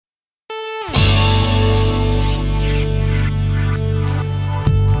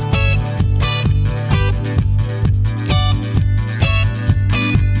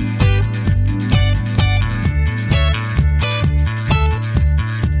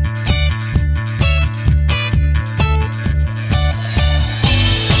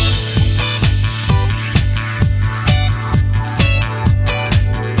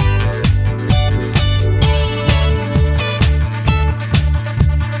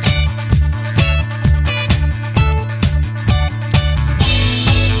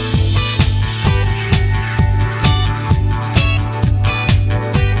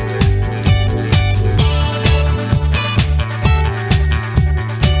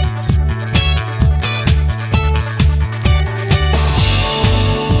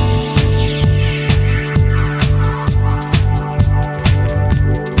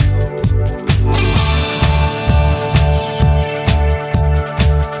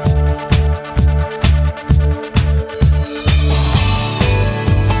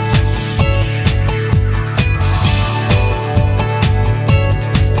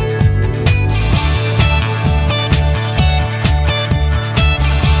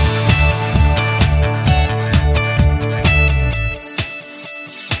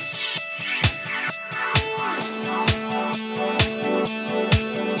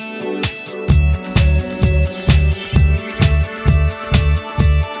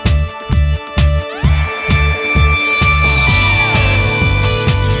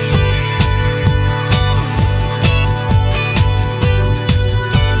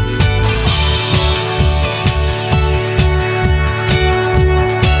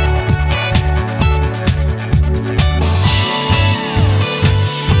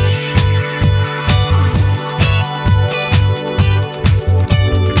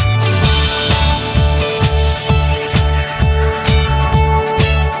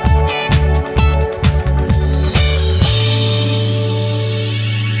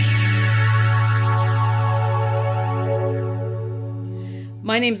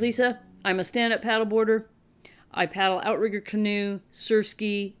name's Lisa. I'm a stand-up paddleboarder. I paddle outrigger canoe, surf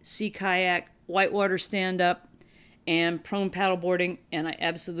ski, sea kayak, whitewater stand-up, and prone paddleboarding, and I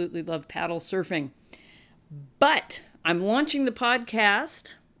absolutely love paddle surfing. But I'm launching the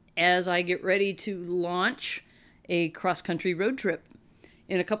podcast as I get ready to launch a cross-country road trip.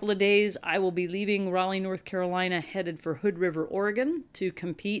 In a couple of days, I will be leaving Raleigh, North Carolina, headed for Hood River, Oregon, to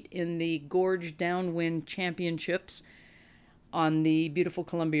compete in the Gorge Downwind Championships on the beautiful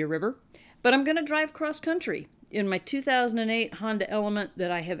Columbia River. But I'm going to drive cross-country in my 2008 Honda Element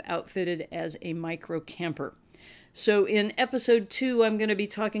that I have outfitted as a micro camper. So in episode 2, I'm going to be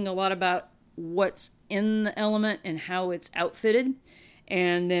talking a lot about what's in the Element and how it's outfitted.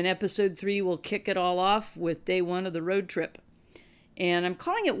 And then episode 3 will kick it all off with day 1 of the road trip. And I'm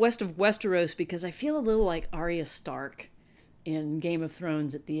calling it West of Westeros because I feel a little like Arya Stark in Game of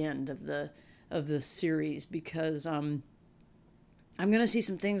Thrones at the end of the series, because I'm going to see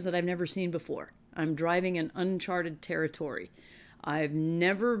some things that I've never seen before. I'm driving in uncharted territory. I've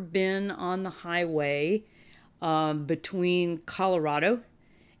never been on the highway between Colorado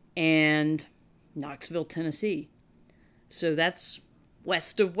and Knoxville, Tennessee. So that's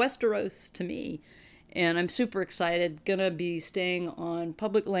west of Westeros to me. And I'm super excited. Gonna be staying on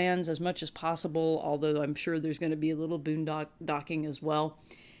public lands as much as possible, although I'm sure there's gonna be a little boondocking as well.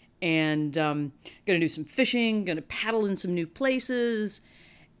 And gonna do some fishing, gonna paddle in some new places,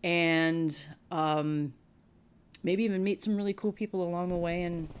 and maybe even meet some really cool people along the way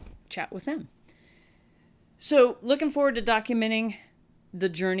and chat with them. So looking forward to documenting the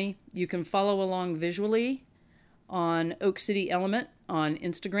journey. You can follow along visually on Oak City Element on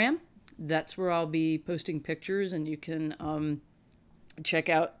Instagram. That's where I'll be posting pictures, and you can check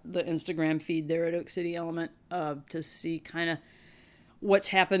out the Instagram feed there at Oak City Element to see kind of what's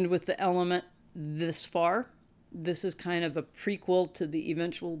happened with the Element this far. This is kind of a prequel to the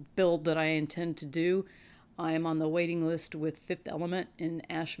eventual build that I intend to do. I am on the waiting list with Fifth Element in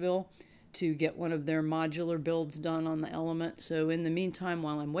Asheville to get one of their modular builds done on the Element. So in the meantime,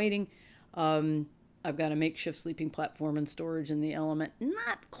 while I'm waiting, I've got a makeshift sleeping platform and storage in the Element.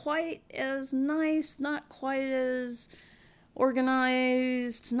 Not quite as nice, not quite as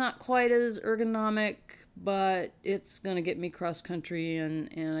organized, not quite as ergonomic, but it's going to get me cross-country,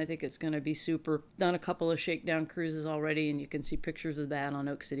 and I think it's going to be super. Done a couple of shakedown cruises already, and you can see pictures of that on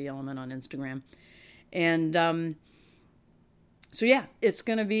Oak City Element on Instagram. And so yeah, it's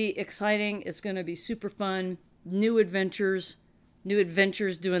going to be exciting. It's going to be super fun. New adventures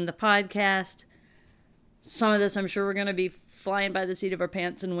doing the podcast. Some of this, I'm sure we're going to be flying by the seat of our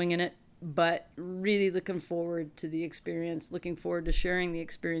pants and winging it, but really looking forward to the experience, looking forward to sharing the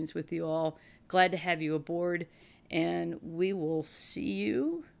experience with you all. Glad to have you aboard, and we will see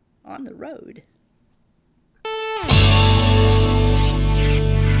you on the road.